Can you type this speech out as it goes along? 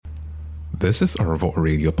This is Arvo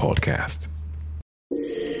Radio Podcast.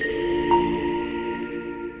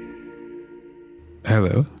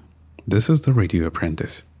 Hello, this is the Radio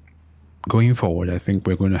Apprentice. Going forward, I think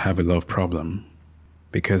we're going to have a love problem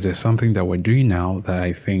because there's something that we're doing now that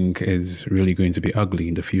I think is really going to be ugly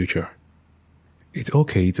in the future. It's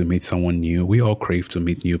okay to meet someone new. We all crave to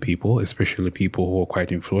meet new people, especially people who are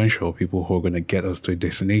quite influential, people who are going to get us to a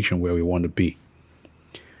destination where we want to be.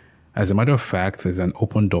 As a matter of fact, there's an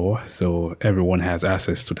open door, so everyone has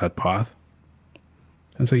access to that path.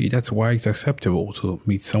 And so that's why it's acceptable to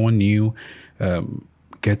meet someone new,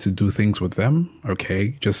 get to do things with them,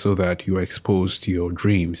 okay, just so that you are exposed to your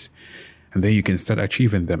dreams, and then you can start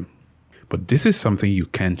achieving them. But this is something you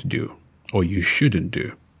can't do, or you shouldn't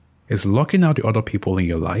do. It's locking out the other people in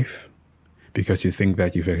your life because you think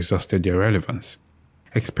that you've exhausted their relevance,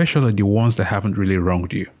 especially the ones that haven't really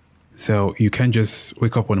wronged you. So you can't just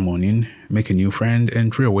wake up one morning, make a new friend,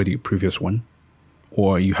 and throw away the previous one.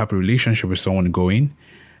 Or you have a relationship with someone going,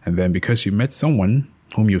 and then because you met someone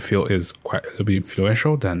whom you feel is quite a little bit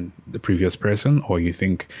influential than the previous person, or you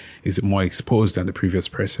think is more exposed than the previous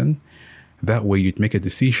person, that way you'd make a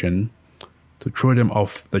decision to throw them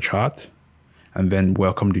off the chart and then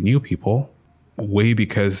welcome the new people, way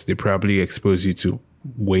because they probably expose you to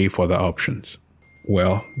way further options.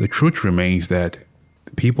 Well, the truth remains that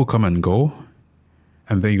people come and go,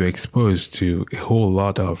 and then you're exposed to a whole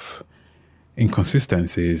lot of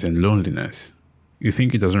inconsistencies and loneliness. You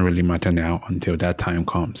think it doesn't really matter now until that time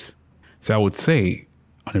comes. So I would say,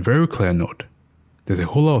 on a very clear note, there's a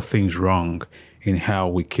whole lot of things wrong in how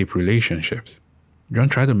we keep relationships. Don't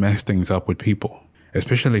try to mess things up with people,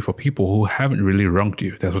 especially for people who haven't really wronged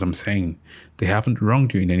you. That's what I'm saying. They haven't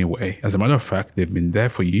wronged you in any way. As a matter of fact, they've been there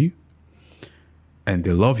for you, and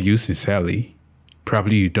they love you sincerely.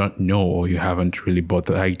 Probably you don't know, or you haven't really bought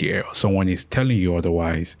the idea, or someone is telling you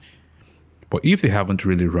otherwise. But if they haven't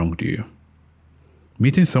really wronged you,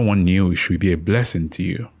 meeting someone new should be a blessing to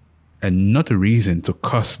you and not a reason to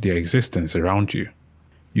curse their existence around you.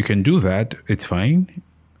 You can do that. It's fine.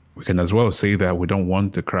 We can as well say that we don't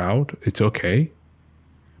want the crowd. It's okay.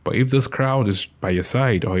 But if this crowd is by your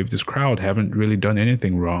side, or if this crowd haven't really done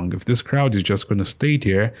anything wrong, if this crowd is just going to stay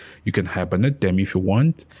there, you can hibernate them if you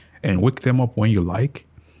want and wake them up when you like.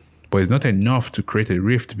 But it's not enough to create a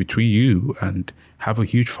rift between you and have a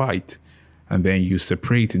huge fight, and then you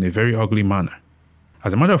separate in a very ugly manner.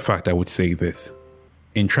 As a matter of fact, I would say this.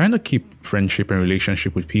 In trying to keep friendship and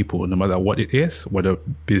relationship with people, no matter what it is, whether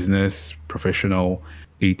business, professional,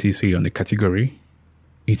 etc. on the category,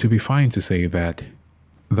 it would be fine to say that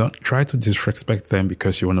don't try to disrespect them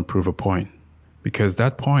because you want to prove a point. Because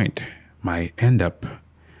that point might end up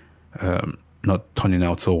not turning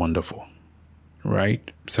out so wonderful,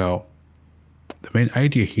 right? So the main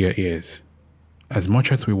idea here is, as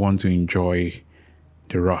much as we want to enjoy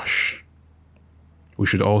the rush, we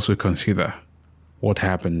should also consider what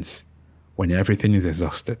happens when everything is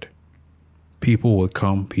exhausted. People will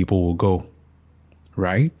come, people will go,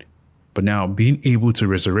 right? But now being able to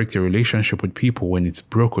resurrect your relationship with people when it's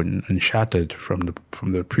broken and shattered from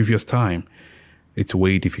the previous time, it's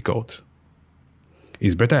way difficult.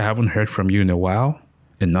 It's better I haven't heard from you in a while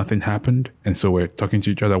and nothing happened, and so we're talking to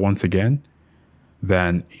each other once again,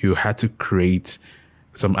 than you had to create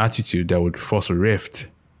some attitude that would force a rift,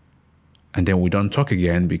 and then we don't talk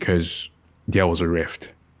again because there was a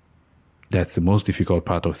rift. That's the most difficult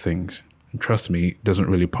part of things. And trust me, it doesn't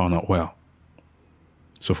really pan out well.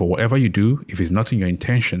 So for whatever you do, if it's not in your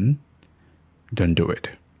intention, don't do it.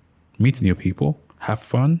 Meet new people, have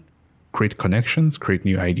fun, create connections, create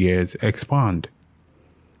new ideas, expand.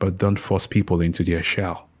 But don't force people into their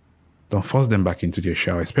shell. Don't force them back into their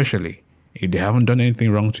shell, especially if they haven't done anything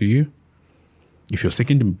wrong to you. If you're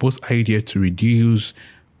seeking the best idea to reduce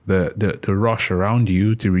the rush around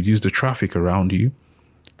you, to reduce the traffic around you,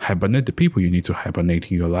 hibernate the people you need to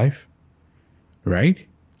hibernate in your life, right?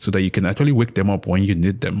 So that you can actually wake them up when you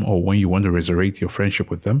need them, or when you want to resurrect your friendship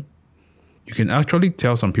with them. You can actually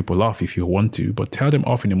tell some people off if you want to, but tell them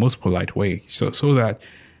off in the most polite way, so that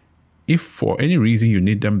if for any reason you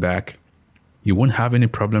need them back, you won't have any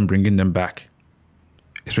problem bringing them back,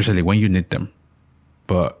 especially when you need them.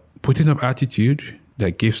 But putting up attitude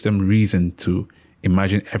that gives them reason to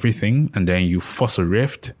imagine everything, and then you force a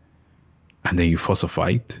rift, and then you force a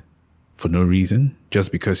fight for no reason,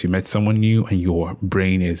 just because you met someone new and your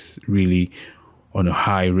brain is really on a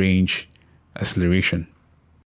high range acceleration.